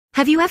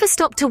Have you ever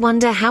stopped to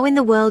wonder how in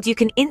the world you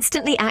can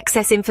instantly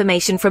access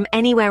information from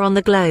anywhere on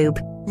the globe,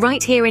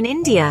 right here in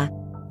India?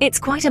 It's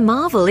quite a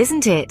marvel,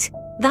 isn't it?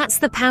 That's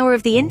the power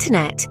of the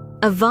internet,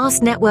 a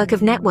vast network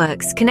of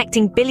networks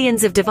connecting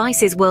billions of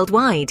devices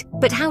worldwide.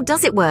 But how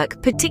does it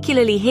work,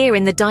 particularly here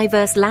in the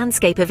diverse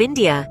landscape of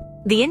India?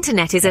 The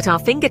internet is at our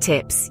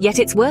fingertips, yet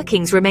its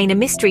workings remain a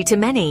mystery to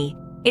many.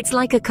 It's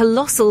like a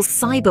colossal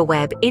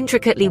cyberweb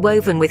intricately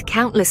woven with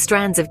countless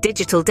strands of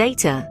digital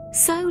data.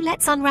 So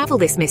let's unravel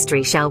this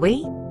mystery, shall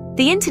we?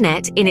 The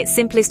internet, in its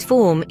simplest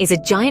form, is a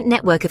giant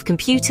network of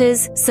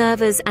computers,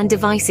 servers, and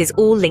devices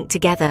all linked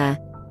together.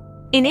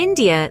 In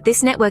India,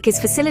 this network is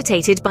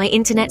facilitated by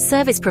internet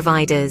service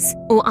providers,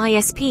 or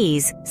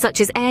ISPs,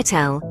 such as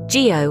Airtel,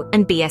 Jio,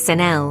 and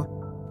BSNL.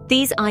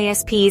 These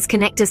ISPs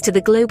connect us to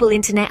the global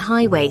internet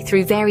highway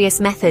through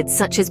various methods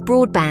such as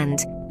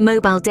broadband,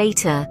 mobile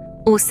data,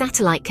 or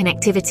satellite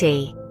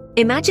connectivity.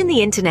 Imagine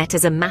the internet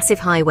as a massive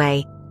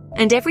highway,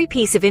 and every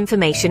piece of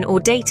information or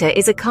data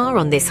is a car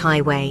on this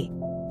highway.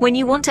 When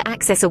you want to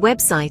access a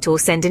website or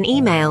send an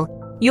email,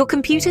 your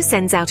computer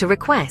sends out a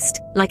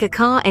request, like a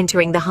car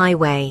entering the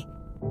highway.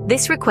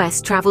 This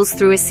request travels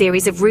through a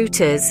series of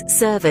routers,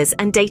 servers,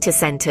 and data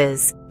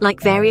centers,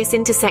 like various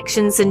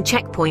intersections and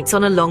checkpoints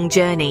on a long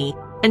journey,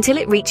 until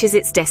it reaches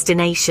its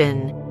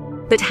destination.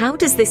 But how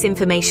does this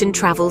information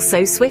travel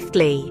so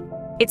swiftly?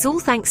 It's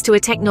all thanks to a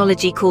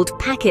technology called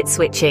packet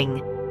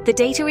switching. The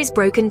data is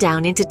broken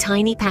down into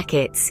tiny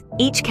packets,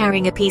 each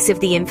carrying a piece of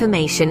the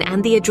information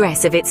and the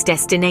address of its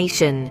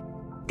destination.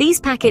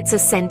 These packets are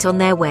sent on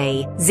their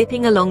way,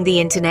 zipping along the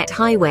internet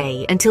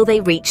highway until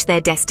they reach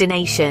their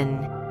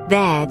destination.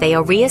 There, they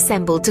are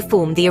reassembled to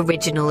form the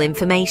original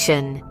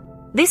information.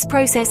 This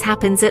process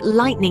happens at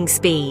lightning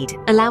speed,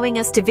 allowing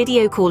us to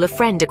video call a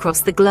friend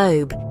across the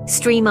globe,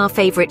 stream our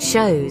favorite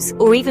shows,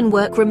 or even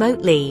work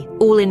remotely,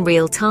 all in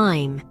real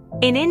time.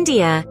 In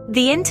India,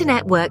 the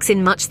internet works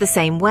in much the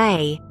same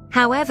way.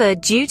 However,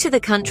 due to the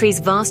country's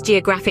vast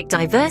geographic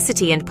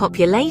diversity and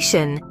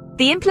population,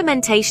 the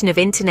implementation of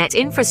internet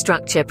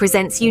infrastructure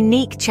presents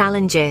unique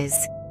challenges.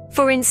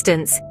 For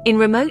instance, in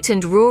remote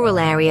and rural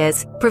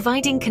areas,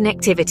 providing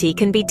connectivity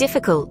can be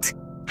difficult.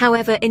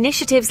 However,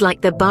 initiatives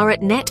like the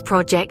BharatNet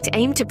project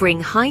aim to bring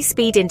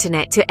high-speed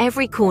internet to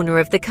every corner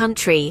of the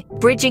country,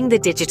 bridging the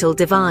digital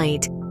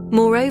divide.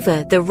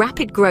 Moreover, the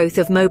rapid growth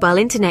of mobile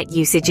internet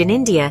usage in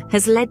India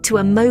has led to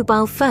a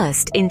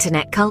mobile-first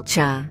internet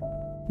culture.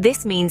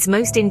 This means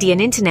most Indian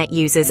internet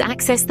users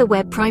access the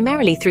web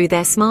primarily through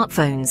their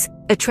smartphones,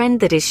 a trend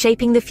that is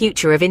shaping the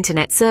future of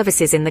internet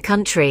services in the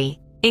country.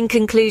 In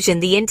conclusion,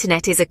 the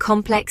internet is a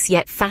complex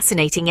yet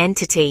fascinating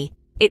entity.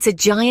 It's a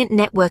giant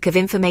network of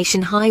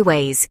information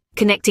highways,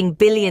 connecting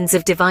billions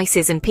of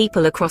devices and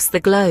people across the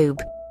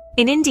globe.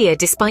 In India,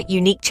 despite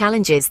unique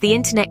challenges, the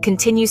internet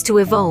continues to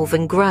evolve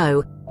and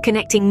grow,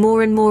 connecting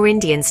more and more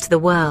Indians to the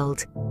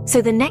world.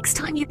 So the next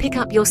time you pick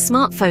up your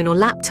smartphone or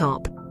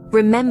laptop,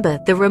 remember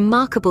the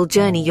remarkable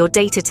journey your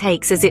data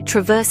takes as it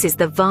traverses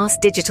the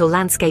vast digital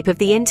landscape of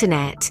the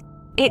internet.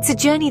 It's a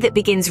journey that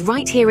begins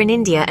right here in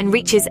India and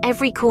reaches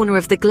every corner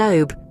of the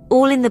globe,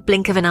 all in the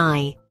blink of an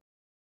eye.